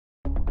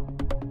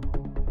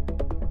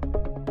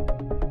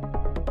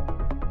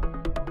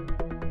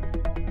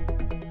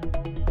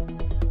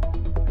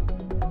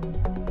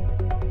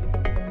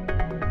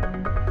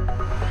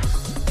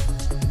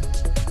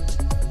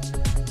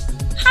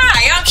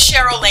I'm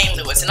Cheryl Lane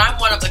Lewis, and I'm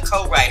one of the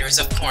co-writers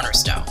of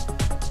Cornerstone.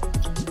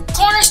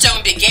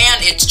 Cornerstone began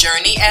its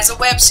journey as a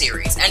web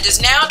series and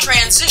is now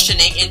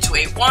transitioning into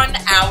a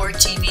 1-hour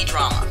TV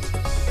drama.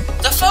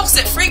 The folks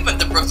that frequent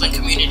the Brooklyn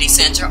Community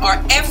Center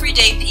are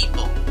everyday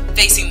people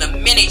facing the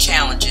many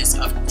challenges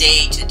of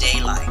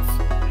day-to-day life.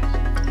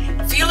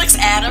 Felix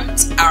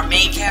Adams, our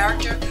main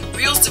character,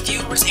 reels the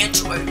viewers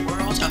into a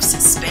world of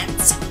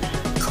suspense,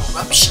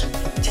 corruption,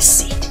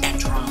 deceit, and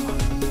drama.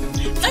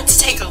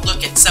 Let's take a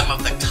look at some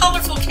of the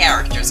colorful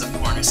characters of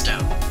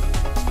Cornerstone.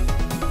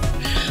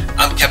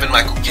 I'm Kevin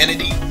Michael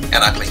Kennedy, and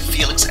I play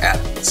Felix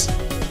Adams.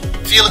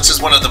 Felix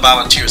is one of the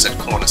volunteers at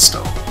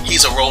Cornerstone.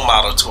 He's a role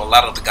model to a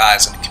lot of the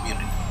guys in the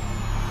community.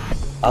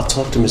 I'll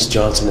talk to Miss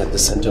Johnson at the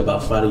center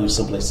about finding you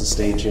someplace to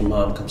stay until your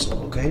mom comes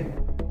home, okay?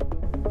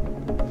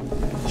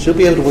 She'll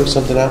be able to work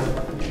something out.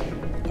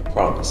 I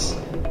promise.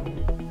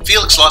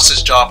 Felix lost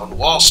his job on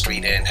Wall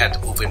Street and had to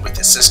move in with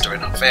his sister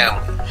and her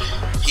family.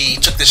 He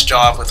took this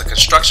job with a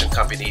construction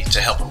company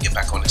to help him get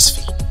back on his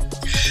feet.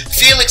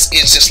 Felix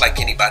is just like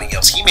anybody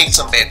else. He made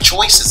some bad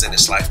choices in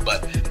his life,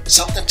 but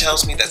something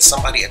tells me that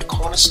somebody at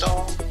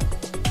Cornerstone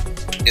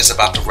is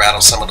about to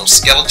rattle some of those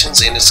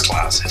skeletons in his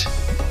closet.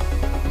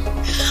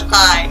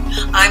 Hi,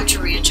 I'm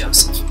Taria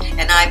Joseph,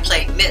 and I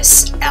play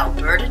Miss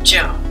Alberta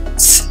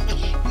Jones.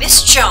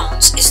 Miss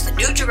Jones is the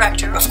new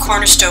director of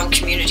Cornerstone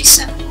Community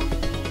Center.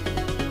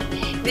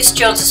 Miss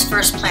Jones's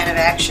first plan of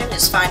action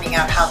is finding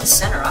out how the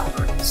center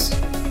operates.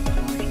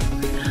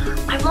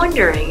 I'm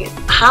wondering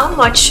how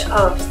much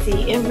of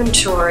the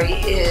inventory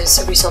is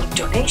a result of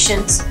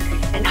donations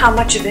and how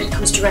much of it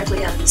comes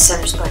directly out of the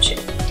center's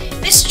budget.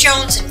 Miss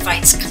Jones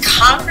invites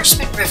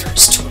Congressman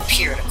Rivers to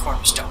appear at a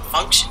Cornerstone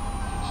function.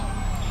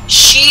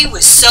 She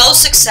was so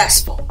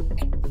successful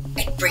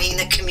at bringing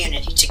the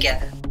community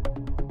together.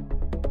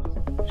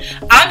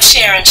 I'm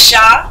Sharon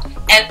Shaw,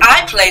 and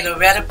I play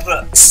Loretta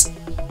Brooks.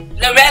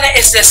 Loretta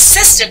is the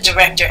assistant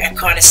director at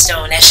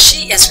Cornerstone, as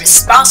she is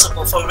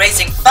responsible for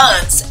raising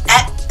funds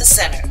at the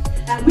center.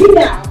 And we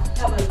now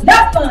have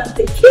enough funds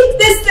to keep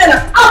this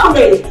center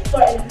operating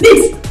for at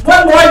least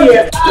one more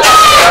year.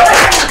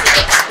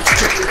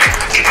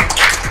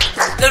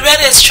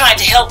 Loretta is trying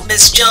to help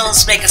Ms.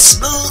 Jones make a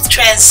smooth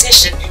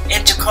transition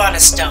into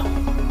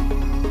Cornerstone,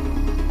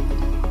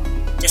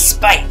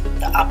 despite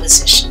the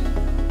opposition.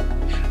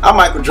 I'm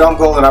Michael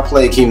Drumgold, and I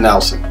play Keem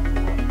Nelson.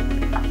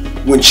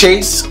 When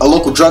Chase, a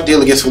local drug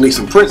dealer, gets released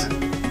from prison,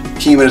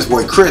 Keem and his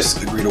boy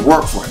Chris agree to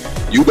work for him.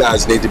 You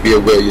guys need to be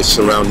aware of your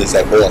surroundings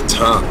at all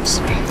times.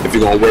 If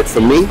you're gonna work for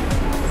me,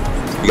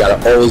 you gotta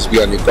always be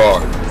on your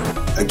guard.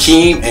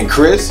 Akeem and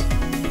Chris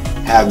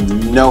have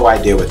no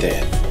idea what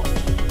they're in for.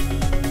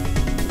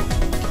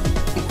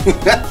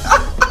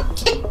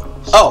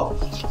 Oh,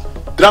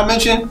 did I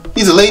mention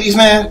he's a ladies'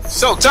 man?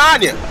 So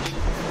Tanya,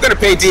 I'm gonna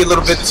pay D a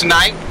little bit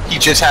tonight. He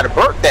just had a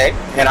birthday,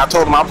 and I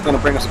told him I was gonna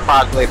bring him a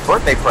surprise belated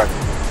birthday present.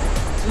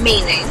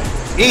 Meaning?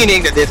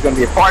 Meaning that there's gonna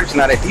be a party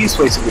tonight at D's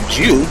place. Would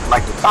you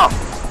like to come?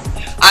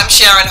 I'm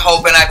Sharon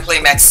Hope, and I play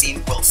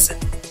Maxine Wilson.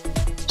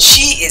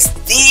 She is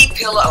the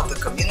pillar of the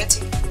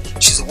community.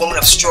 She's a woman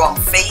of strong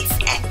faith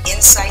and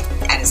insight,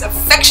 and is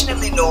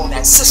affectionately known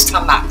as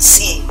Sister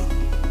Maxine.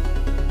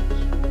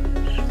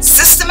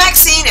 Sister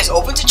Maxine is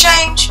open to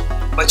change,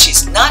 but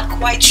she's not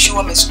quite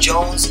sure Miss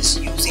Jones is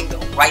using the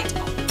right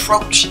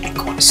approach at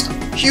Cornerstone.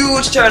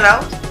 Huge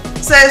turnout.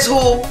 Says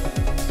who?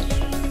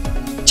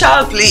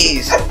 Child,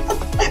 please.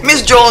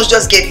 Miss Jones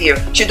just get here.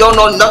 She don't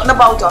know nothing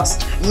about us.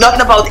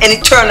 Nothing about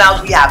any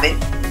turnout we having.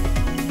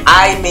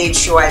 I made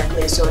sure I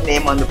placed her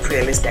name on the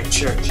prayer list at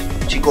church.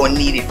 She gonna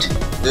need it.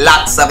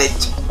 Lots of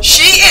it.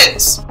 She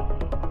is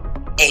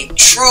a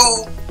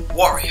true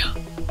warrior.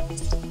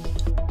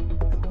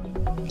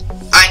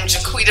 I'm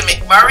Jaquita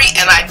McMurray,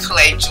 and I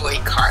play Joy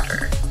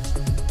Carter.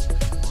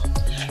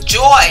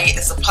 Joy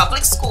is a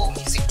public school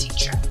music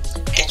teacher,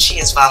 and she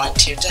has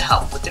volunteered to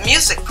help with the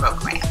music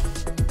program.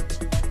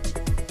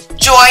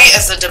 Joy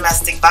is a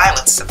domestic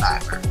violence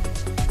survivor,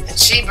 and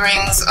she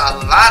brings a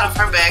lot of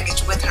her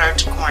baggage with her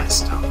to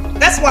Cornerstone.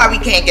 That's why we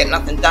can't get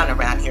nothing done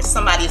around here.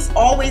 Somebody's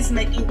always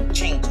making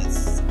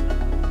changes.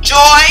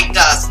 Joy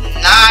does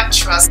not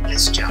trust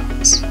Miss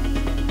Jones.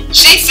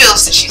 She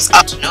feels that she's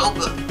up to no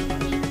good.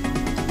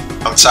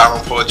 I'm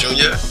Tyrone Paul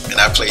Jr.,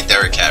 and I play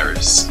Derek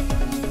Harris.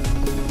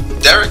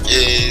 Derek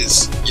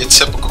is your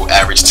typical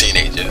average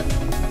teenager.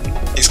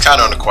 He's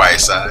kind of on the quiet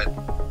side.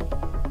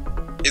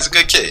 He's a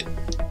good kid.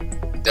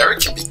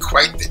 Derek can be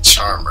quite the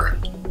charmer.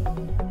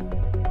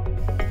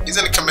 He's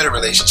in a committed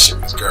relationship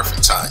with his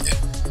girlfriend Tanya.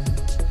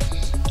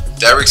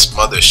 Derek's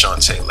mother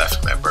Shantae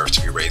left him at birth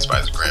to be raised by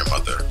his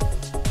grandmother.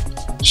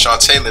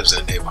 Shantae lives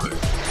in the neighborhood.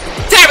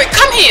 Derek,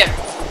 come here!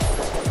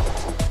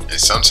 And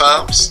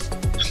sometimes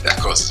that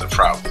causes a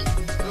problem.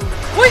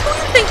 Boy, who do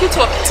you think you're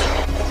talking to?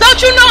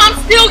 Don't you know I'm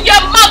still your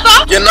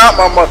mother? You're not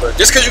my mother.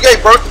 Just because you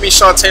gave birth to me,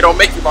 Shantae, don't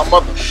make you my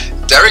mother.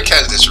 Derek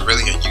has this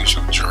really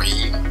unusual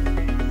dream.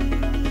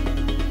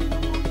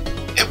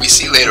 And we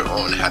see later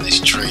on how this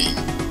dream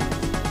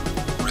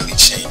really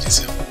changes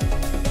him.